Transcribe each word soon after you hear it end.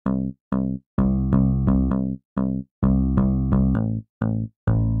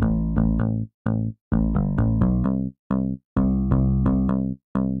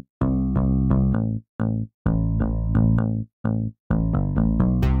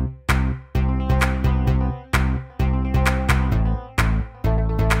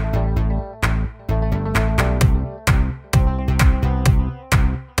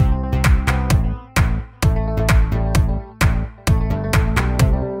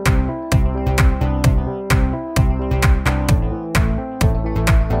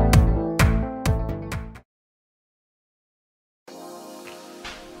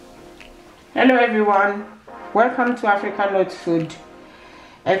Hello everyone, welcome to African Note Food.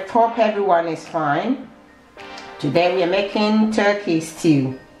 I hope everyone is fine. Today we are making turkey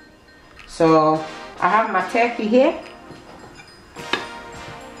stew. So I have my turkey here,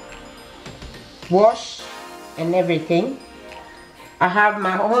 washed and everything. I have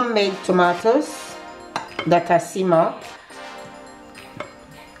my homemade tomatoes that are simmered.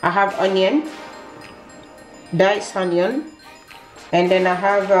 I have onion, diced onion, and then I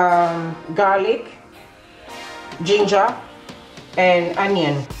have garlic, ginger, and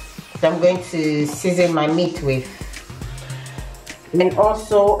onion that I'm going to season my meat with. And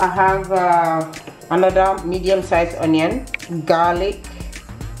also I have another medium-sized onion, garlic,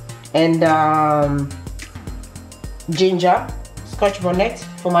 and ginger, scotch bonnet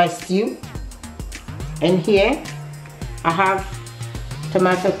for my stew. And here I have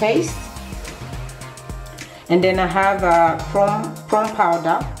tomato paste. And then I have prawn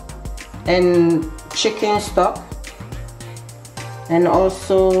powder and chicken stock, and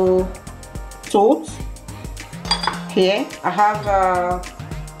also salt. Here I have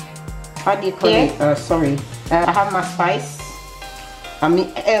how do you call it? I have my spice.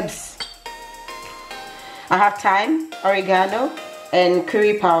 Herbs. I have thyme, oregano, and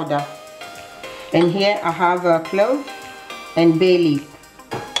curry powder. And here I have clove and bay leaf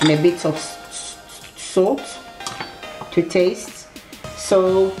and a bit of salt to taste.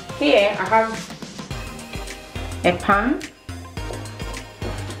 So here I have a pan.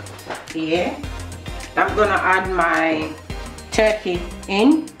 Here I'm gonna add my turkey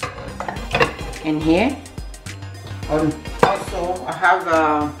in here. Also I have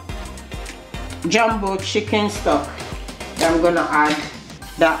a jumbo chicken stock. I'm gonna add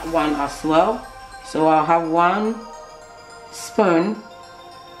that one as well. So I'll have 1 spoon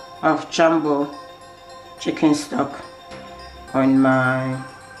of jumbo chicken stock on my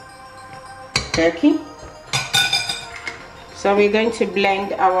turkey. So we're going to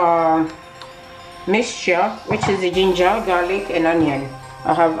blend our mixture, which is the ginger, garlic, and onion.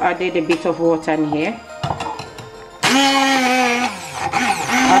 I have added a bit of water in here.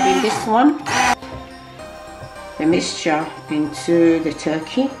 Adding this one, the mixture into the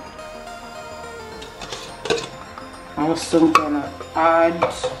turkey. Also gonna add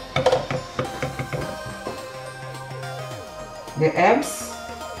the herbs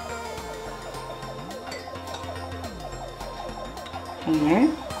here,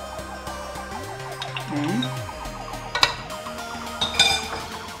 and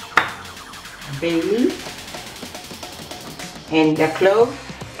bay leaf and the clove.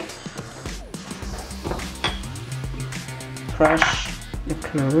 Crush the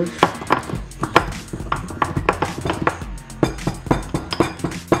clove.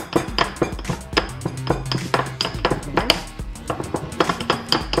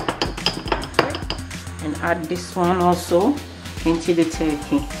 Add this one also into the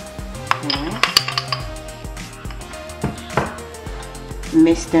turkey.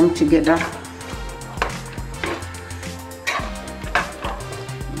 Mix them together.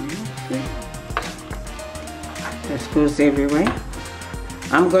 This goes everywhere.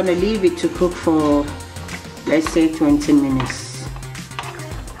 I'm gonna leave it to cook for, let's say, 20 minutes.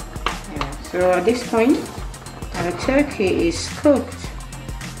 So at this point our turkey is cooked.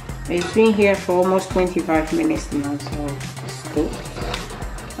 It's been here for almost 25 minutes now, so it's cooked.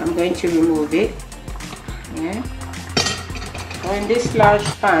 I'm going to remove it. So in this large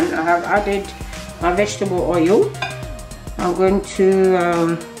pan, I have added my vegetable oil. I'm going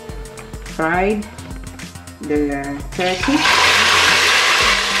to fry the turkey.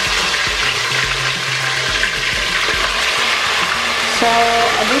 So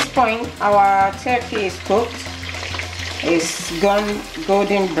at this point, our turkey is cooked. It's gone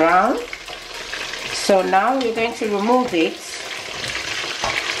golden brown. So now we're going to remove it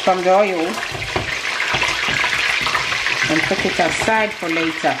from the oil and put it aside for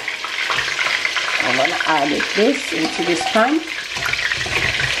later. I'm going to add this into this pan.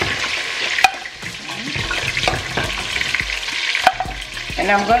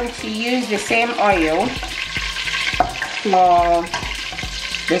 And I'm going to use the same oil for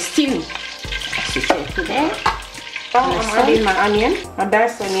the stew. As you can see there. I'm adding my onion, my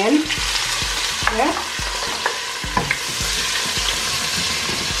diced onion.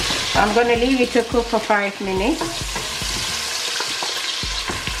 I'm going to leave it to cook for 5 minutes.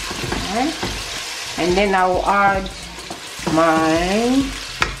 And then I will add my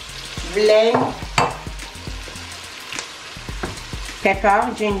blend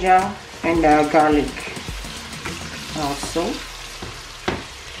pepper, ginger, and garlic also.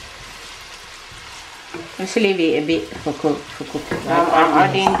 Let's leave it a bit for cooking. I'm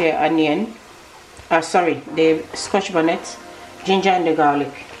adding the onion sorry, the scotch bonnet, ginger and the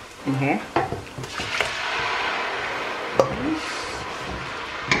garlic in here.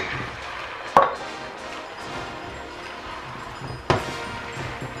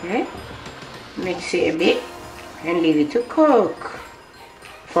 Okay, mix it a bit and leave it to cook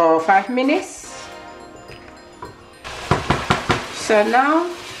for 5 minutes. So now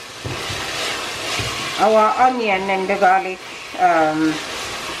our onion and the garlic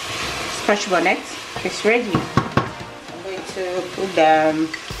scotch bonnet is ready. I'm going to put the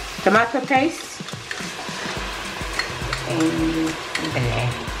tomato paste in there.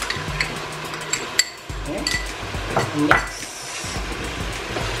 Okay. Mix.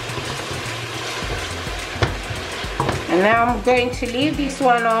 And now I'm going to leave this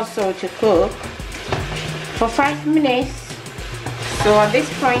one also to cook for 5 minutes. So at this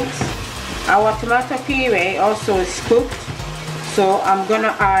point, our tomato puree also is cooked. So I'm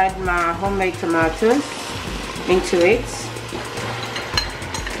gonna add my homemade tomatoes into it.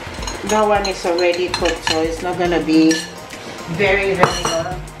 That one is already cooked, so it's not gonna be very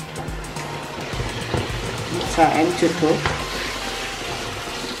long. It's time to cook.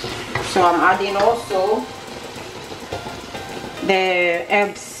 So I'm adding also the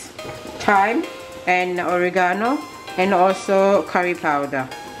herbs, thyme and oregano, and also curry powder,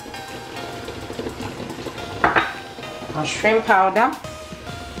 shrimp powder,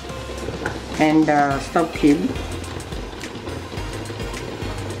 and stock cube.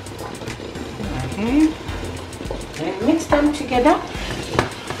 Okay. And mix them together.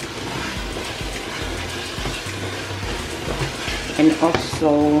 And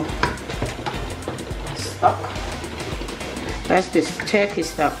also stock. That's this turkey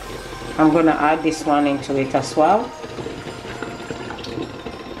stock. I'm gonna add this one into it as well.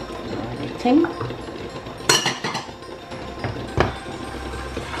 Everything.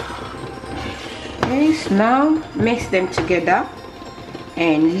 Okay, so now mix them together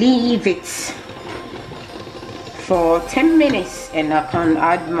and leave it for 10 minutes, and I can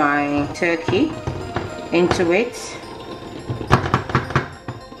add my turkey into it.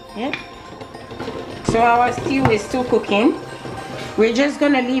 Yeah. So our stew is still cooking. We're just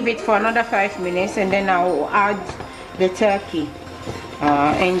gonna leave it for another 5 minutes, and then I'll add the turkey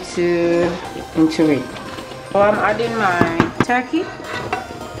into it. So I'm adding my turkey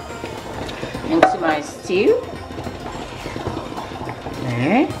into my stew.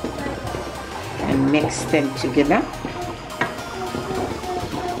 Okay. And mix them together.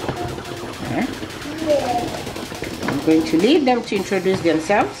 Okay. I'm going to leave them to introduce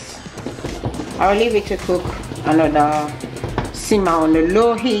themselves. I'll leave it to cook another simmer on the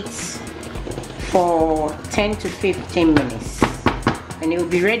low heat for 10 to 15 minutes, and it will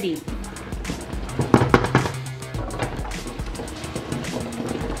be ready.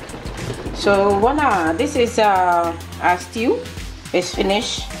 So voila, this is our stew. It's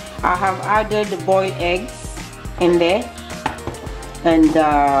finished. I have added the boiled eggs in there, and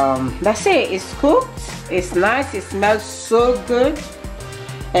that's it. It's cooked. It's nice. It smells so good,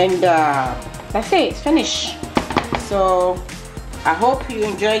 and that's it. It's finished. So I hope you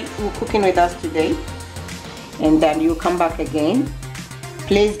enjoyed cooking with us today, and then you come back again.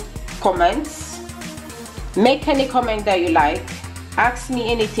 Please comment, make any comment that you like, ask me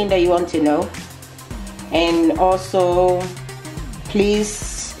anything that you want to know, and also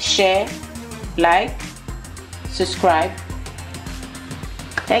please share, like, subscribe.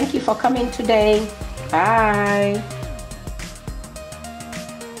 Thank you for coming today. Bye.